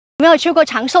没有吃过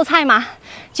长寿菜吗？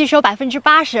据说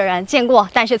80%的人见过，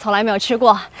但是从来没有吃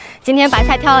过。今天白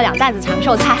菜挑了2担子长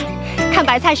寿菜，看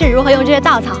白菜是如何用这些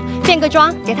稻草变个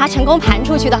装，给它成功盘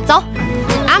出去的。走，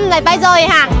俺们来摆走一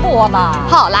下。我嘛，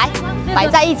好，来摆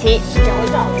在一起，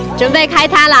准备开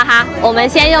摊了哈。我们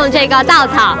先用这个稻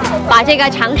草把这个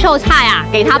长寿菜啊，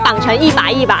给它绑成一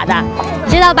把一把的。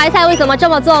知道白菜为什么这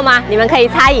么做吗？你们可以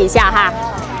猜一下哈。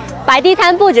 摆地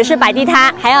摊不只是摆地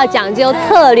摊，还要讲究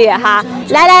策略哈。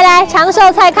来，长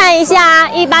寿菜看一下啊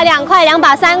，1把2块，2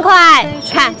把3块。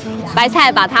看，白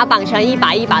菜把它绑成一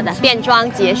把一把的变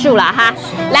装结束了哈。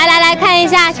来看一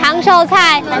下长寿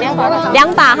菜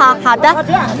，2把哈。好的，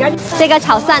这个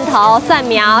炒蒜头、蒜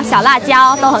苗、小辣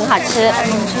椒都很好吃。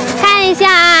看一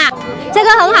下啊，这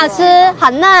个很好吃，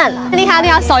很嫩。厉害，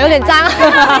手有点脏。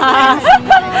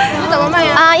怎么卖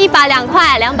呀？啊，1把2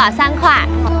块，2把3块。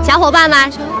小伙伴们。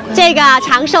 这个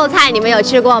长寿菜你们有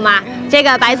吃过吗？这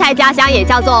个白菜家乡也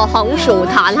叫做红薯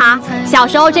团哈。小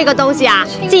时候这个东西啊，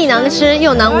既能吃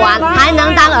又能玩，还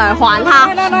能当耳环哈。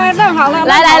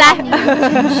来，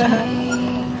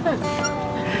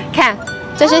看，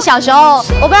这是小时候，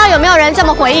我不知道有没有人这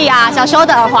么回忆啊，小时候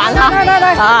的耳环哈。来，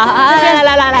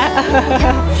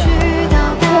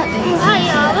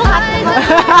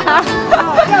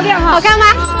漂亮哈，好看吗？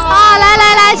哦，来，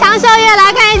长寿月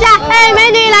来看一下，哎，美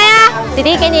女来呀，弟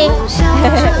弟给你。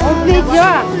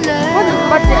啊，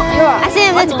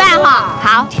现在这1半哈，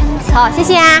好，谢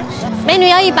谢啊，美女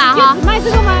要1把哈。卖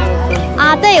这个吗？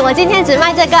啊，对，我今天只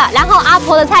卖这个，然后阿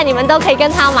婆的菜你们都可以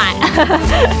跟她买，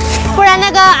不然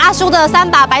那个阿叔的3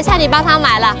把白菜你帮他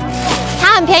买了，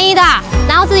他很便宜的，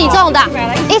然后自己种的，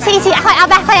一起，快，阿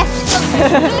伯快点。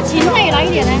芹菜也来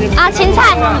一点呢。啊，芹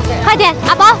菜，快点，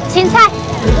阿伯，芹菜。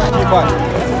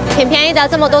 挺便宜的，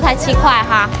这么多才7块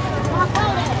哈。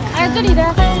哎，这里的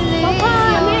9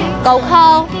块，5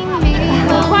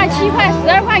块、7块、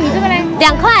12块，你这个呢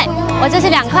？2块，我这是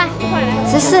2块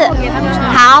，14。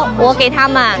好，我给他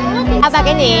们，阿爸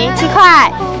给你7块。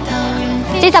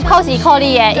这10块是1块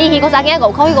哩耶，以前我早间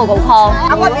5块，1个5块。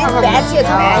啊，我给白切出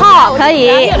来。好，可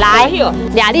以，来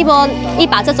，2粒波，1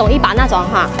把这种，1把那种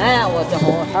哈。哎，我这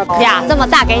好。呀，这么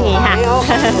大给你哈。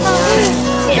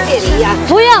谢谢你呀。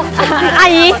不用，阿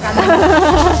姨。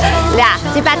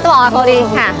200多少块哩？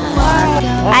看，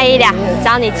阿姨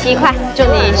找你7块，祝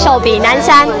你寿比南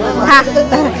山哈，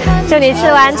祝你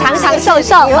吃完长长寿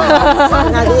寿。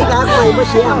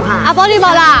阿伯你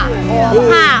冇啦？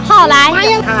哈，好来，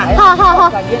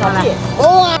好。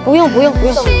不要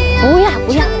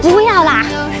啦！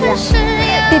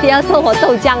弟弟要送我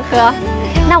豆浆喝，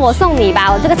那我送你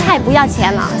吧，我这个菜不要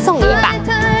钱了，送你1把，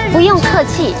不用客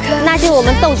气，那就我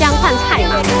们豆浆换菜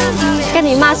嘛。跟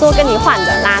你妈说跟你换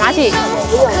的，拿去，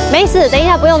没事，等一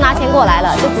下不用拿钱过来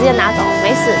了，就直接拿走，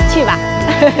没事，去吧。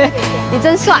你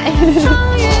真帅，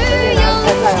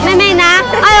妹妹拿，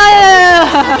哎呦，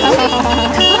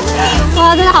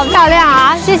哇，真的好漂亮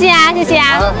啊！谢谢啊，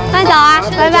慢走啊，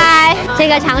拜拜。这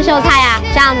个长寿菜啊，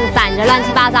这样子散着乱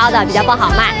七八糟的比较不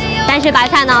好卖，但是白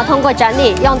菜呢，通过整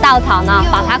理，用稻草呢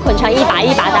把它捆成1把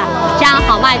1把的，这样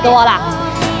好卖多了。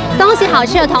东西好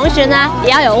吃的同时呢，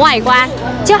也要有外观，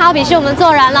就好比是我们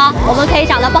做人咯，我们可以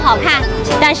长得不好看，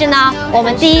但是呢，我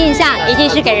们第一印象一定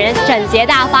是给人整洁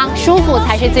大方、舒服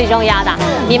才是最重要的。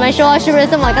你们说是不是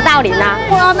这么个道理呢？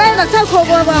我买了菜可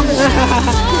不嘛。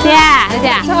谢。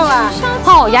臭啊！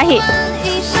好，也是。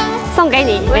送给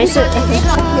你，没事。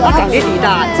我感觉你的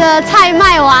这菜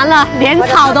卖完了，连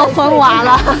草都分完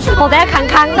了，我等下看。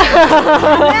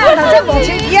这无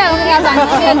清皮啊，我讲咱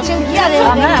这清皮啊的，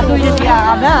俺们对的啊，俺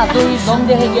们对弄的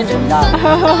很严重的。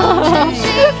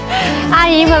阿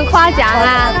姨们夸奖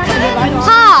啊！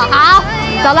好，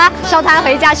走了，收摊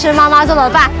回家吃妈妈做的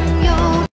饭。